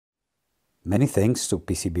Many thanks to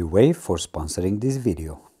pcbway for sponsoring this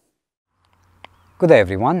video. Good day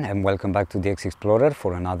everyone, and welcome back to DX Explorer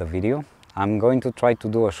for another video. I'm going to try to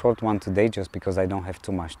do a short one today just because I don't have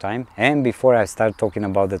too much time. And before I start talking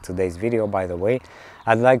about today's video, by the way,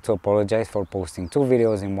 I'd like to apologize for posting 2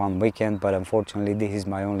 videos in one weekend, but unfortunately this is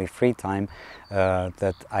my only free time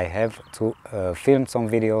that I have to film some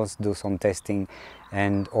videos, do some testing,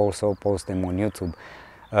 and also post them on YouTube.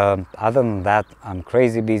 Other than that, I'm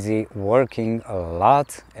crazy busy, working a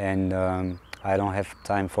lot, and I don't have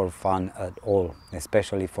time for fun at all,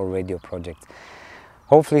 especially for radio projects.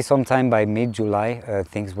 Hopefully sometime by mid-July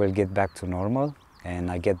things will get back to normal and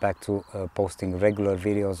I get back to posting regular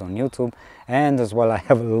videos on YouTube, and as well I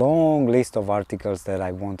have a long list of articles that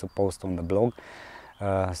I want to post on the blog.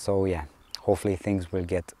 So yeah, hopefully things will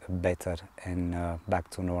get better and back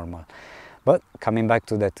to normal. But coming back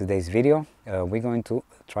to today's video, we're going to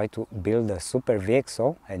try to build a super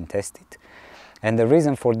VXO and test it. And the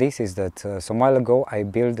reason for this is that some while ago I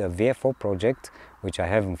built a VFO project, which I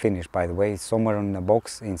haven't finished, by the way. It's somewhere in a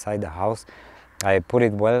box inside the house. I put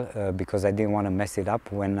it well because I didn't want to mess it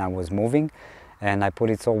up when I was moving, and I put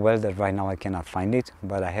it so well that right now I cannot find it,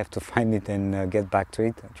 but I have to find it and get back to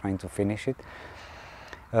it, trying to finish it.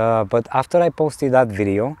 But after I posted that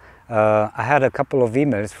video, I had a couple of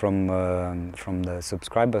emails from the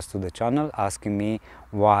subscribers to the channel asking me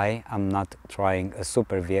why I'm not trying a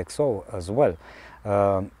super VXO as well.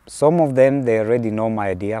 Some of them, they already know my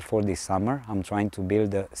idea for this summer. I'm trying to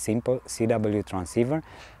build a simple CW transceiver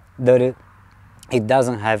that it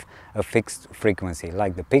doesn't have a fixed frequency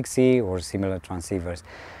like the Pixie or similar transceivers.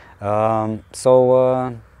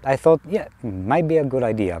 I thought, yeah, it might be a good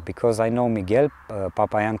idea because I know Miguel,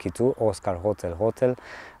 Papa Yankee 2, Oscar Hotel.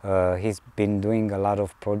 He's been doing a lot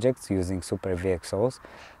of projects using super VXOs,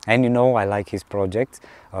 and you know I like his projects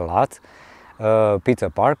a lot. Peter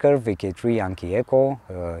Parker, VK3 Yankee Echo,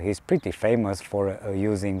 he's pretty famous for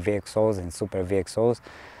using VXOs and super VXOs.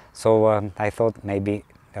 So I thought maybe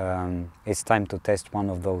it's time to test one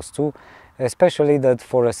of those too. Especially that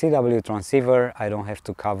for a CW transceiver I don't have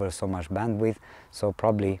to cover so much bandwidth, so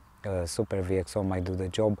probably super VXO might do the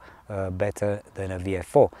job better than a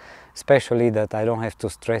VFO. Especially that I don't have to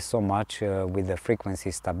stress so much with the frequency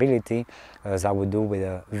stability as I would do with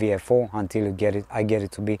a VFO until I get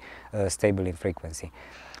it to be stable in frequency.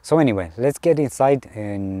 So anyway, let's get inside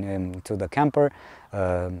to the camper.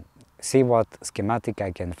 See what schematic I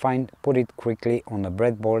can find, put it quickly on a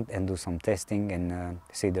breadboard and do some testing and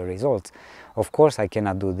see the results. Of course, I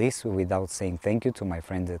cannot do this without saying thank you to my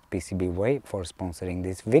friends at pcbway for sponsoring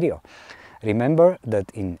this video. Remember that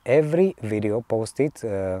in every video posted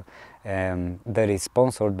that is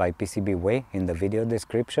sponsored by pcbway, in the video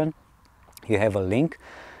description you have a link,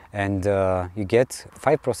 and you get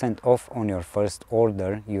 5% off on your first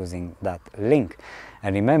order using that link.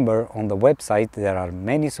 And remember, on the website there are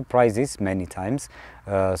many surprises many times.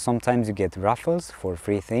 Sometimes you get raffles for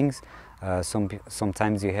free things,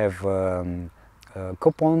 sometimes you have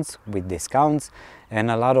coupons with discounts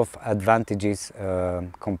and a lot of advantages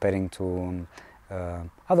comparing to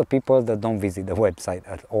other people that don't visit the website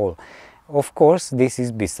at all. Of course, this is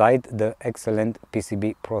beside the excellent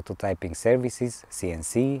PCB prototyping services,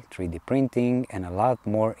 CNC, 3D printing, and a lot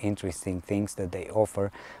more interesting things that they offer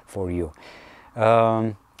for you.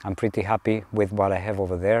 I'm pretty happy with what I have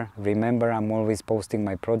over there. Remember, I'm always posting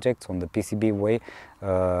my projects on the pcbway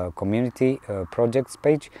community projects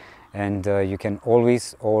page, and you can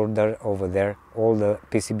always order over there all the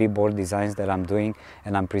PCB board designs that I'm doing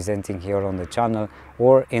and I'm presenting here on the channel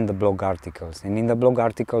or in the blog articles. And in the blog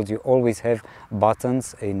articles you always have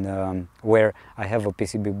buttons in where I have a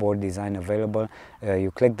PCB board design available.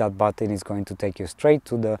 You click that button, it's going to take you straight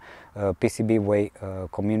to the PCBway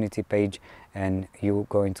community page, and you're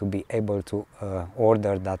going to be able to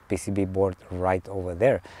order that PCB board right over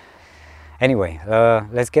there. Anyway,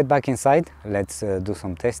 let's get back inside, let's do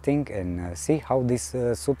some testing and see how this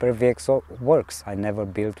super VXO works. I never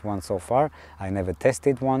built one so far, I never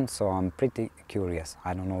tested one, so I'm pretty curious.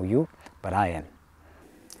 I don't know you, but I am.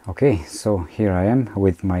 Okay, so here I am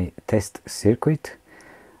with my test circuit.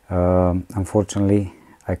 Unfortunately,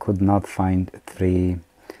 I could not find 3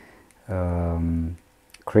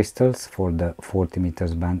 crystals for the 40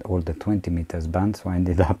 meters band or the 20 meters band, so I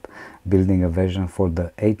ended up building a version for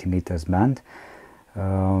the 80 meters band.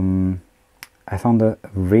 I found a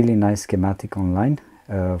really nice schematic online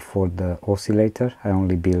for the oscillator. I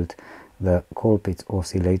only built the Colpitts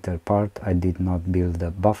oscillator part. I did not build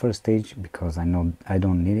the buffer stage because I know I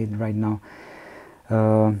don't need it right now.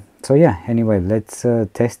 So yeah, anyway, let's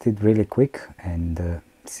test it really quick and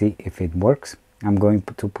see if it works. I'm going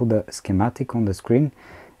to put the schematic on the screen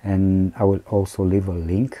and I will also leave a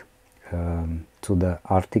link to the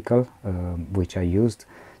article which I used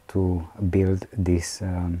to build this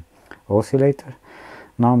oscillator.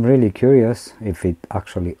 Now I'm really curious if it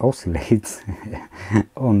actually oscillates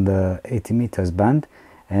on the 80 meters band,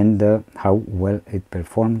 and how well it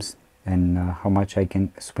performs, and how much I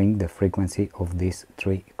can swing the frequency of these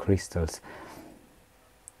 3 crystals.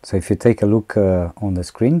 So if you take a look on the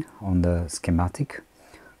screen, on the schematic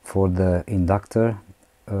for the inductor,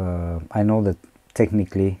 I know that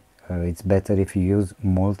technically it's better if you use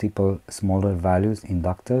multiple smaller values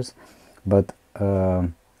inductors, but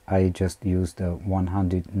I just used a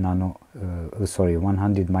 100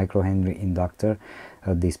 microhenry inductor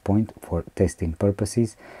at this point for testing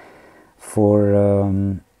purposes. For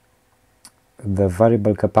the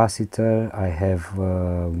variable capacitor, I have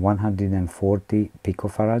 140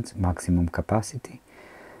 picofarads maximum capacity.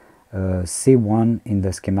 C1 in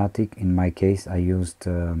the schematic, in my case, I used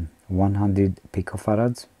 100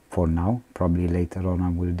 picofarads for now. Probably later on I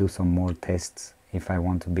will do some more tests if I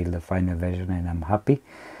want to build a final version and I'm happy.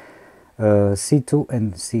 C2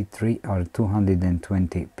 and C3 are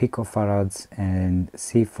 220 picofarads, and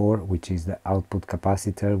C4, which is the output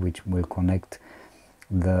capacitor which will connect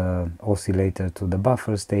the oscillator to the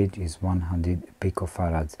buffer stage, is 100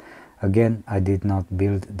 picofarads. Again, I did not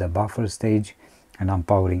build the buffer stage, and I'm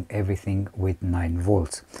powering everything with 9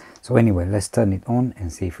 volts. So anyway, let's turn it on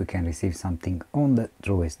and see if we can receive something on the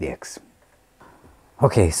TrueSDX.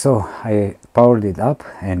 Okay, so I powered it up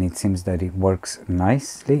and it seems that it works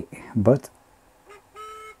nicely, but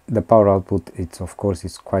the power output, it's of course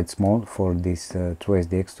is quite small for this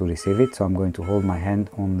TrueSDX to receive it. So I'm going to hold my hand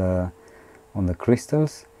on the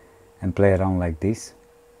crystals and play around like this,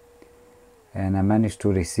 and I managed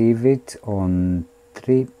to receive it on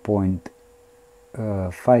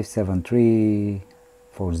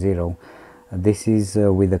 3.57340. This is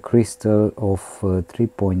with a crystal of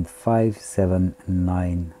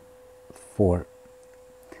 3.5794.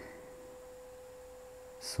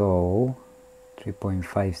 So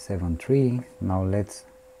 3.573. Now let's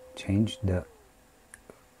change the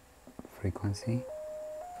frequency.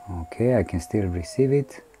 Okay, I can still receive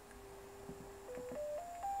it.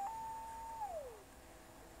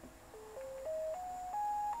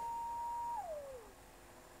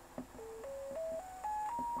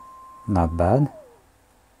 Not bad.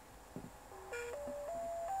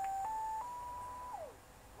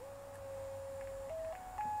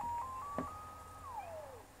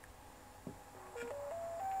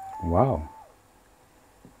 Wow.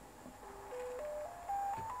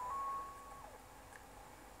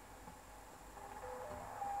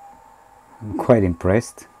 I'm quite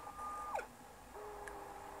impressed.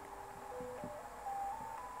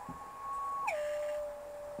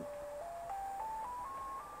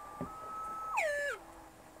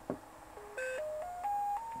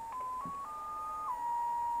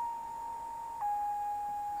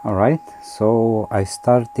 Alright, so I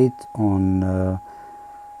started on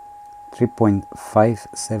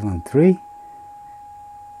 3.573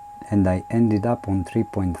 and I ended up on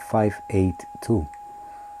 3.582.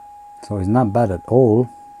 So it's not bad at all.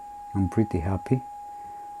 I'm pretty happy.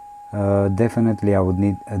 Definitely I would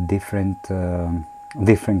need a different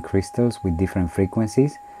crystals with different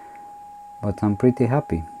frequencies, but I'm pretty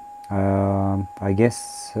happy. I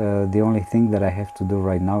guess the only thing that I have to do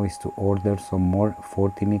right now is to order some more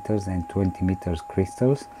 40 meters and 20 meters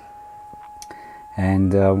crystals,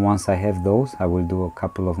 and once I have those I will do a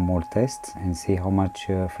couple of more tests and see how much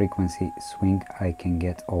frequency swing I can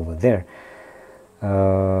get over there.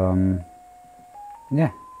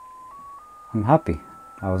 Yeah, I'm happy.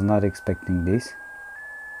 I was not expecting this.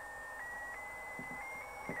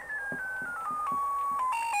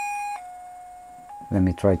 Let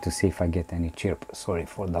me try to see if I get any chirp. Sorry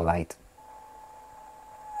for the light.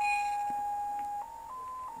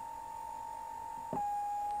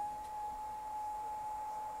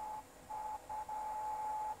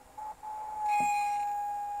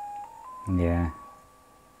 Yeah,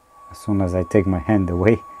 as soon as I take my hand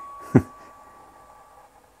away.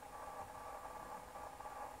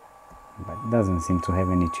 But it doesn't seem to have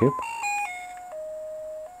any chirp.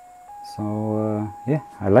 So yeah,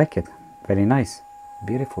 I like it. Very nice.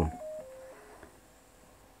 Beautiful.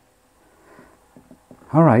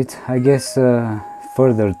 Alright, I guess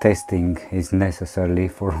further testing is necessary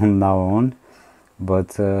from now on,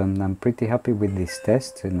 but I'm pretty happy with this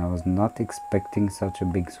test, and I was not expecting such a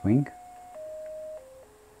big swing.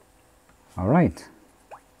 Alright.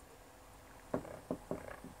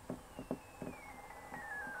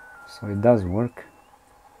 So it does work.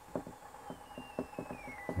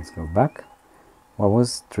 Let's go back. What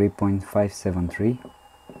was 3.573?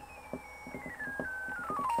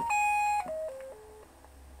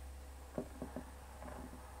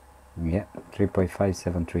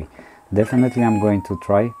 3.573. Definitely I'm going to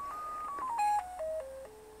try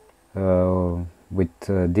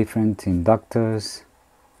with different inductors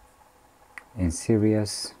in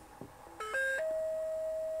series.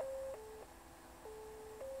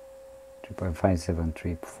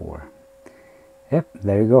 3.5734. Yep,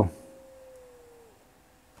 there you go.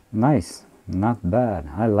 Nice, not bad.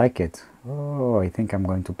 I like it. Oh, I think I'm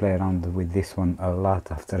going to play around with this one a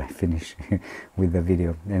lot after I finish with the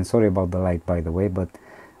video. And sorry about the light, by the way, but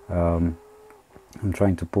I'm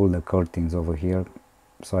trying to pull the curtains over here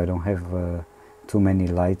so I don't have too many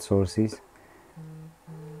light sources.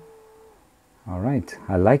 Alright,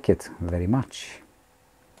 I like it very much.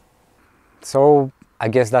 So I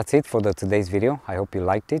guess that's it for today's video. I hope you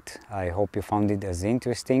liked it. I hope you found it as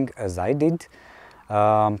interesting as I did.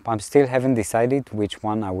 I'm still haven't decided which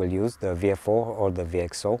one I will use, the VFO or the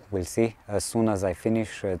VXO. We'll see as soon as I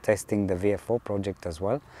finish testing the VFO project as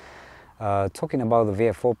well. Talking about the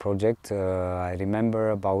VFO project, I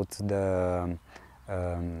remember about the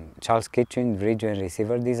Charles Kitchen radio and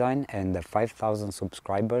receiver design and the 5,000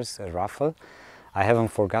 subscribers raffle. I haven't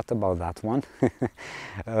forgot about that one.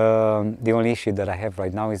 The only issue that I have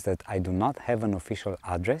right now is that I do not have an official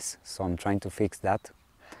address, so I'm trying to fix that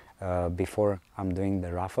before I'm doing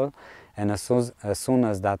the raffle, and as soon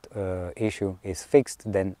as that issue is fixed,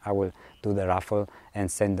 then I will do the raffle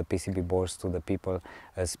and send the PCB boards to the people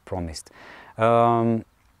as promised. Coming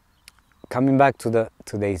back to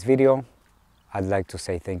today's video, I'd like to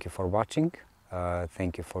say thank you for watching,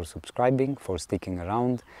 thank you for subscribing, for sticking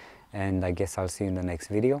around, and I guess I'll see you in the next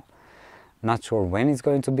video. Not sure when it's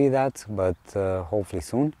going to be that, but hopefully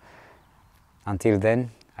soon. Until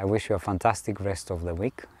then, I wish you a fantastic rest of the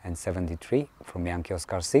week, and 73 from Yankee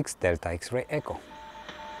Oscar 6 Delta X-Ray Echo.